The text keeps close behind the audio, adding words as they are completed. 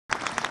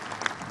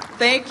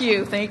Thank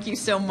you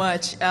so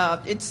much.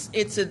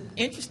 It's an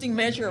interesting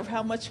measure of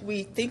how much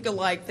we think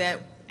alike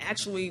that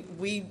actually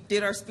we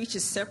did our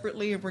speeches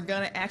separately and we're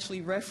going to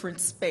actually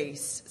reference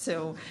space.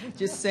 So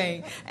just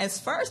saying. As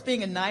far as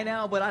being a night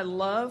owl, what I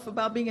love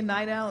about being a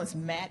night owl is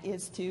Matt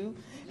is too.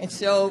 And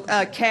so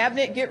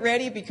cabinet, get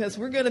ready because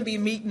we're going to be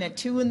meeting at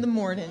 2 in the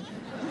morning.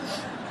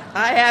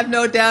 I have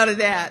no doubt of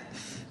that.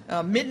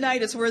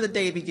 Midnight is where the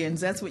day begins.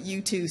 That's what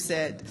you two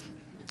said.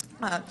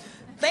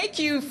 Thank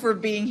you for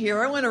being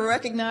here. I want to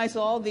recognize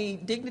all the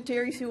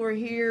dignitaries who are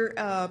here,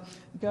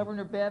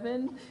 Governor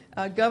Bevin,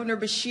 Governor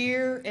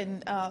Beshear,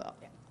 and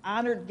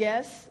honored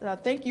guests.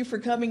 Thank you for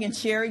coming and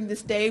sharing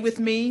this day with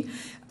me.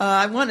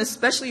 I want to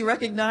especially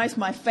recognize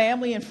my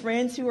family and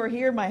friends who are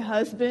here, my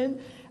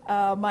husband.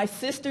 My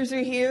sisters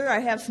are here. I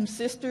have some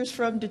sisters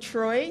from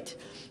Detroit,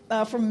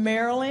 from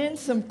Maryland,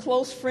 some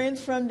close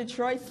friends from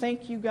Detroit.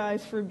 Thank you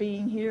guys for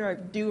being here. I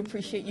do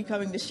appreciate you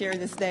coming to share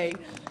this day.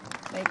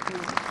 Thank you.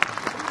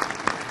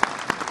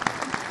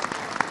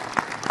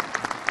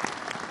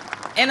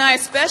 And I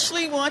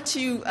especially want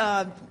to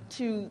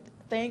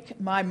thank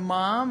my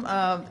mom.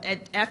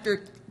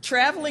 After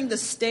traveling the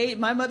state,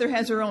 my mother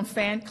has her own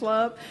fan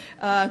club.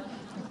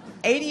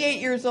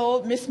 88 years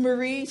old, Miss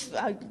Marie.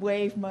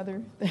 Wave,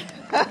 Mother.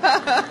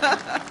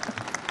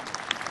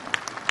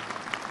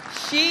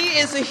 She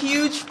is a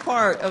huge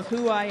part of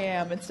who I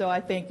am, and so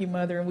I thank you,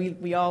 Mother,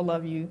 and we all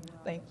love you.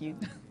 Thank you.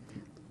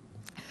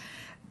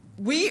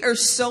 We are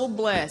so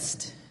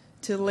blessed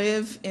to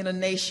live in a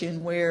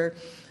nation where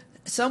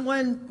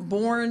someone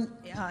born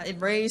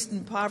and raised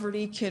in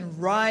poverty can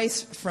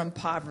rise from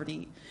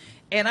poverty.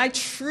 And I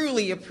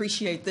truly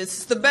appreciate this.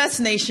 It's the best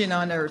nation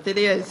on earth. It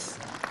is.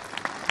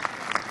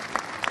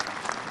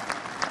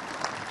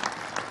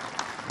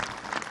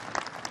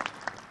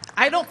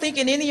 I don't think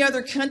in any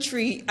other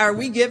country are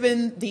we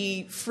given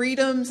the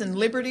freedoms and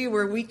liberty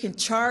where we can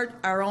chart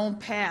our own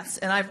paths.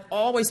 And I've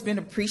always been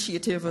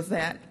appreciative of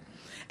that.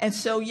 And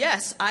so,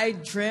 yes, I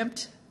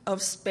dreamt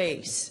of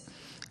space.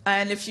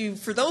 And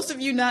for those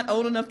of you not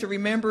old enough to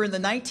remember, in the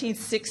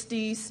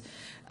 1960s,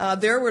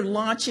 there were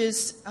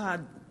launches,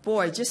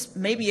 just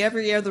maybe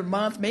every other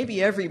month,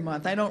 maybe every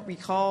month. I don't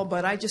recall,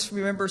 but I just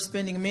remember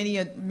spending many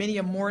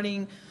a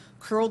morning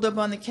curled up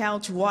on the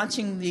couch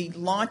watching the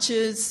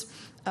launches,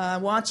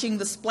 watching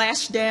the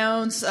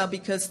splashdowns,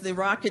 because the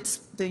rockets,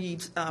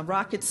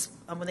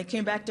 when they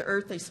came back to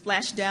Earth, they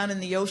splashed down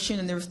in the ocean,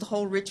 and there was the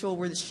whole ritual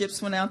where the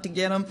ships went out to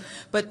get them.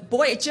 But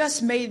boy, it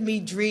just made me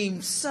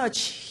dream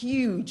such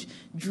huge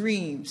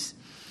dreams.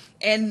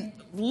 And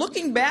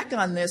looking back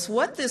on this,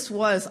 what this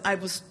was,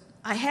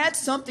 I had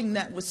something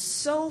that was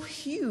so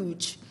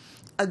huge,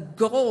 a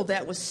goal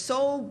that was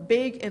so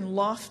big and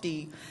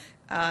lofty,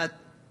 that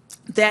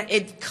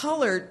it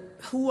colored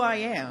who I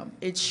am.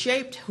 It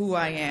shaped who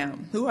I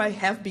am, who I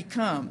have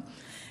become.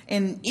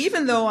 And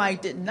even though I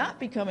did not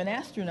become an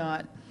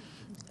astronaut,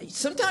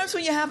 sometimes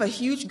when you have a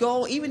huge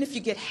goal, even if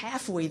you get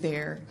halfway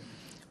there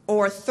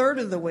or a third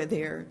of the way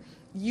there,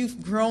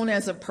 you've grown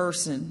as a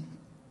person.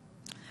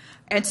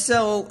 And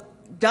so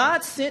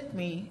God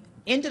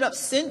ended up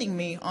sending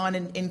me on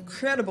an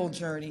incredible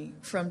journey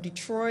from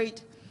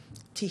Detroit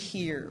to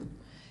here.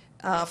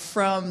 I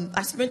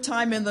spent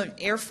time in the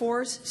Air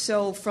Force,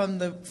 so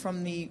from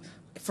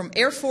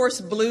Air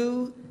Force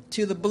Blue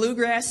to the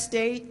Bluegrass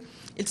State,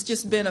 it's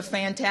just been a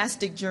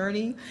fantastic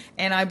journey,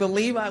 and I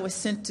believe I was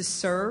sent to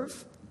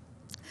serve,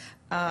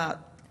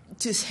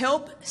 to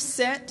help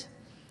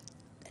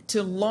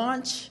to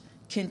launch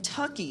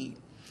Kentucky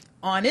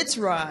on its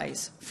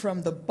rise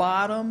from the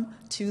bottom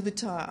to the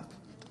top.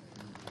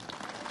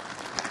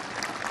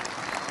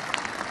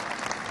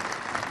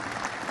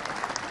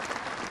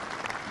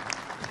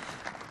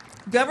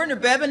 Governor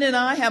Bevin and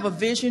I have a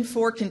vision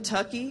for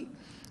Kentucky,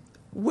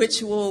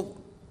 which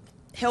will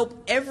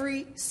help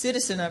every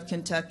citizen of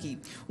Kentucky.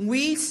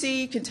 We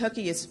see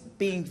Kentucky as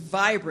being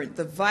vibrant,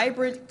 the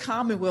vibrant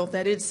commonwealth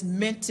that it's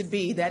meant to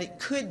be, that it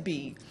could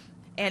be,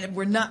 and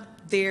we're not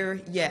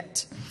there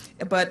yet.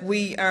 But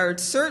we are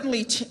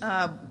certainly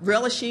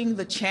relishing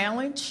the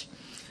challenge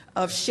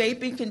of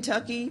shaping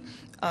Kentucky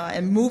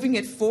and moving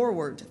it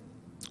forward.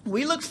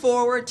 We look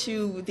forward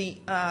to the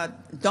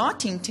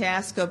daunting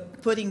task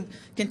of putting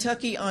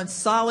Kentucky on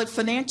solid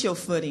financial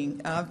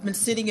footing. I've been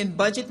sitting in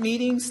budget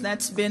meetings.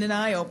 That's been an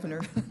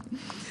eye-opener.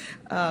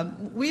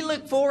 We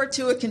look forward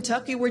to a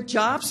Kentucky where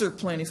jobs are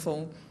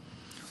plentiful.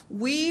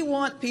 We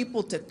want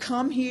people to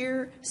come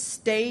here,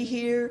 stay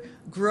here,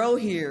 grow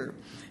here.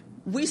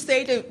 We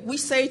say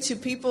to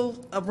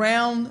people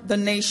around the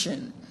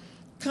nation,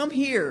 come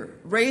here,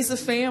 raise a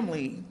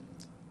family,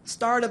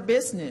 start a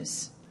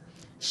business,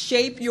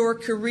 shape your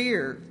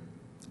career,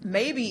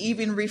 maybe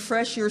even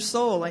refresh your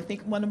soul. I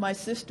think one of my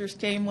sisters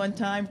came one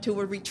time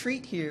to a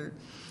retreat here.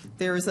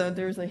 There's a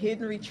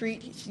hidden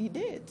retreat she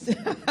did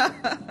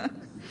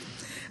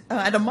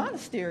at a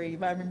monastery,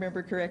 if I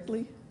remember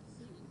correctly.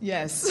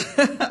 Yes.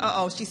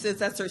 Uh-oh, she says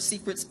that's her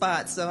secret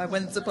spot, so I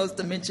wasn't supposed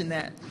to mention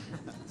that.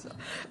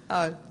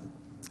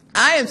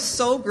 I am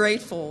so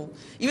grateful,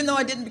 even though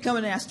I didn't become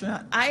an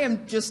astronaut, I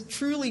am just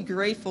truly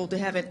grateful to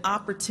have an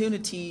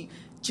opportunity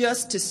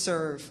just to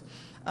serve.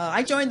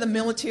 I joined the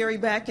military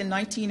back in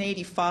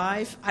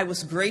 1985. I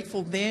was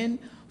grateful then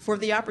for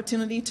the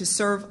opportunity to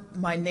serve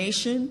my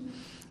nation,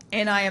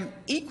 and I am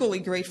equally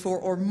grateful,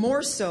 or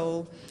more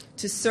so,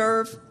 to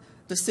serve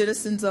the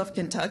citizens of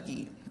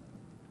Kentucky.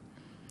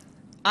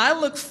 I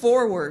look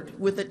forward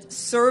with a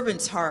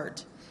servant's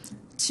heart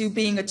to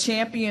being a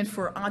champion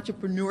for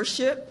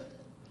entrepreneurship,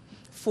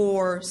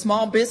 for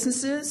small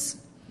businesses,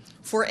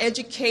 for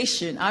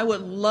education. I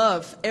would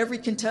love every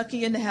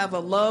Kentuckian to have a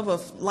love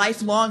of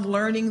lifelong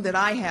learning that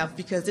I have,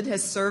 because it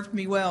has served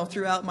me well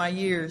throughout my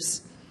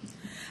years.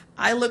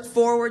 I look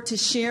forward to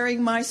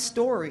sharing my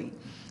story.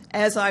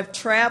 As I've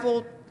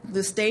traveled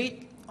the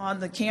state on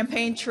the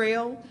campaign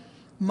trail,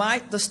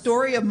 the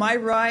story of my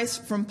rise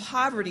from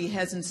poverty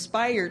has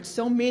inspired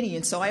so many,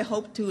 and so I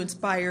hope to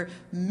inspire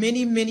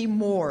many, many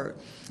more.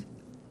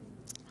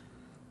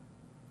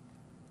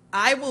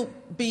 I will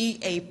be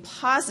a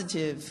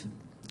positive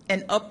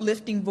and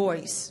uplifting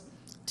voice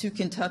to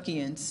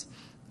Kentuckians.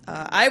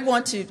 I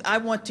want to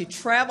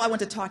travel. I want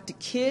to talk to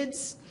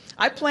kids.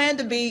 I plan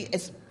to be,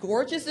 as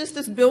gorgeous as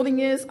this building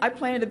is, I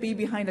plan to be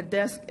behind a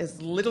desk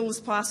as little as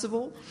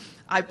possible.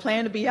 I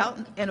plan to be out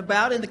and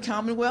about in the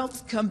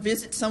Commonwealth, come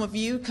visit some of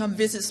you, come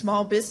visit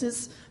small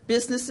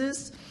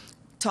businesses,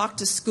 talk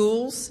to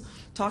schools,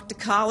 talk to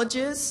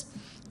colleges,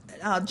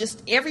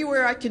 just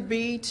everywhere I could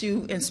be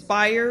to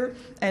inspire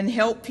and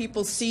help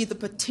people see the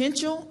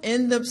potential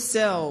in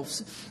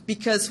themselves.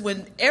 Because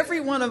when every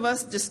one of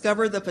us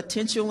discover the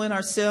potential in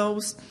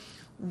ourselves,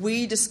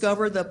 we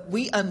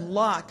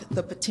unlock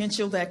the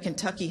potential that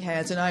Kentucky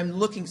has. And I'm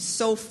looking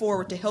so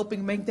forward to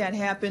helping make that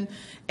happen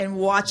and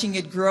watching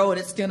it grow, and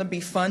it's going to be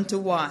fun to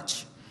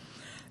watch.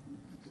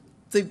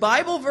 The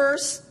Bible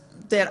verse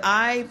that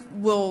I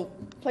will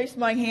place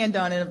my hand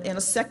on in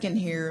a second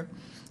here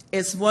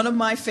is one of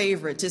my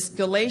favorites. It's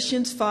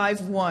Galatians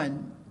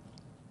 5:1.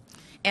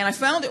 And I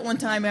found it one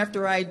time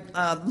after I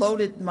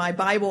loaded my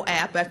Bible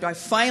app, after I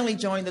finally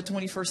joined the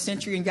 21st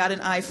century and got an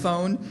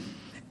iPhone,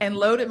 and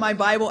loaded my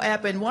Bible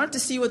app and wanted to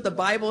see what the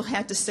Bible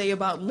had to say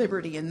about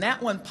liberty. And that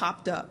one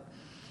popped up.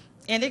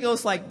 And it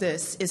goes like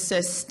this. It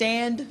says,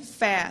 "Stand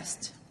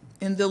fast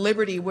in the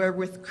liberty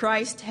wherewith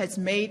Christ has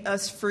made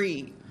us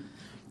free,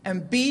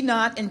 and be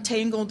not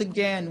entangled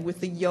again with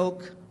the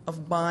yoke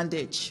of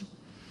bondage."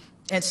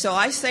 And so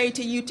I say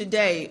to you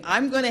today,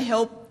 I'm going to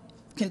help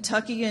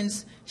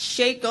Kentuckians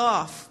shake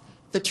off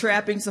the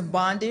trappings of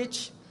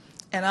bondage,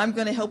 and I'm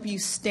going to help you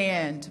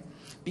stand,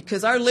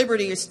 because our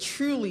liberty is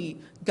truly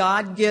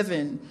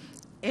God-given,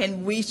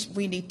 and we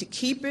need to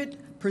keep it,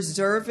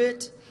 preserve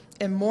it,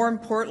 and more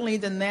importantly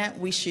than that,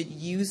 we should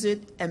use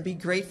it and be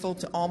grateful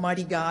to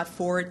Almighty God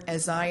for it,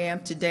 as I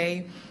am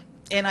today.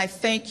 And I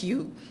thank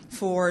you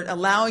for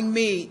allowing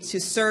me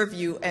to serve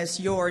you as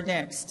your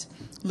next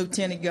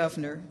Lieutenant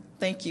Governor.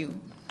 Thank you.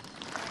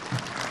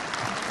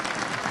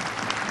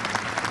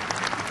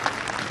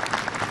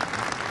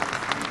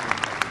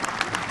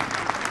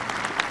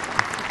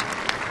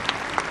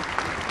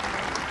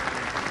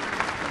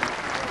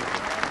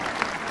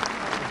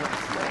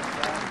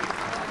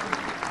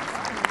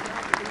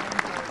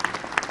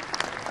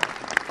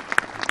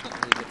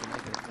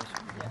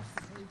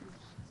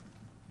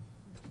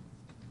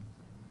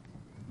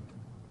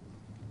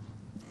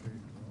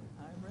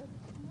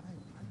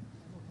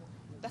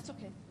 That's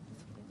okay.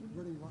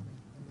 Where do you want me?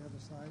 On the other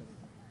side?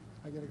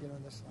 I got to get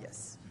on this side.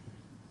 Yes.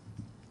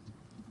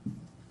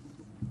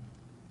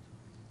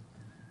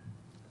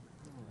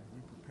 All right.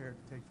 You prepared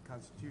to take the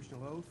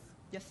constitutional oath?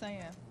 Yes, I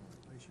am.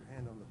 Place your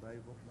hand on the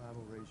Bible,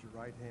 raise your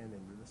right hand,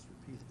 and let's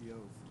repeat the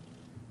oath.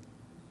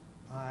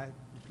 I,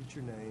 repeat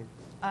your name,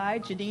 I,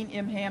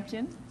 Jenean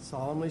Hampton,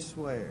 solemnly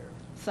swear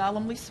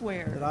solemnly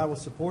swear that I will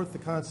support the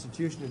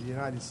Constitution of the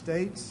United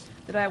States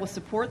that I will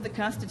support the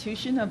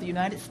Constitution of the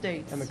United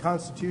States and the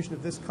Constitution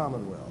of this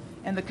Commonwealth,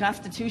 and the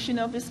Constitution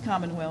of this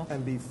Commonwealth,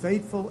 and be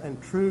faithful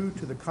and true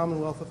to the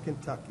Commonwealth of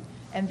Kentucky,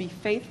 and be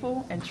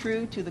faithful and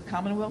true to the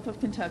Commonwealth of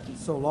Kentucky,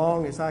 so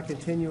long as I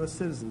continue a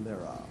citizen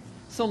thereof,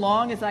 so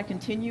long as I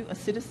continue a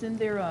citizen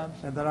thereof,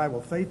 and that I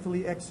will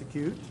faithfully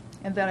execute,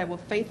 and that I will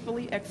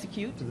faithfully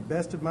execute, to the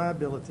best of my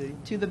ability,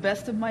 to the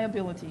best of my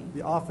ability,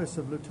 the office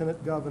of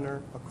Lieutenant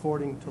Governor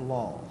according to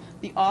law.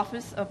 the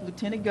office of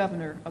Lieutenant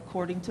Governor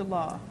according to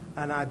law.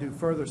 And I do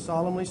further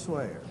solemnly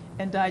swear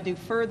And I do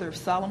further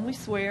solemnly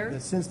swear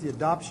that since the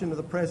adoption of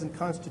the present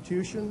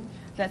Constitution,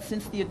 that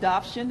since the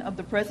adoption of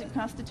the present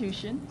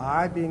Constitution,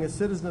 I, being a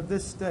citizen of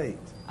this state,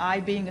 I,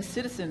 being a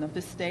citizen of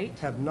this state,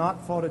 have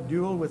not fought a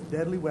duel with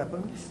deadly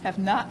weapons have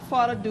not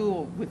fought a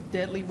duel with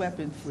deadly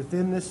weapons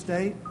within this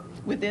state,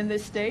 within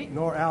this state,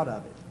 nor out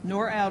of it,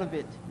 nor out of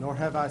it, nor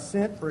have I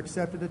sent or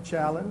accepted a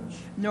challenge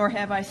nor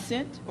have I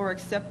sent or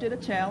accepted a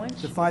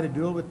challenge to fight a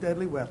duel with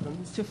deadly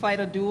weapons, to fight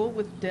a duel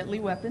with deadly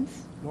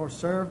weapons, nor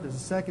served as a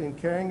second in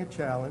carrying a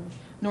challenge,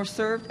 nor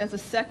served as a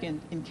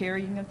second in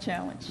carrying a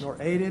challenge, nor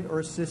aided or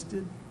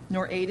assisted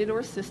nor aided or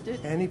assisted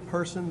any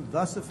person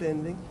thus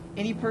offending,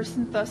 any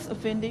person thus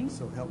offending.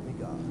 so help me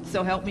God.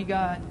 So help me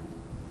God.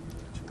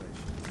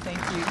 Congratulations.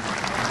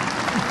 Thank you.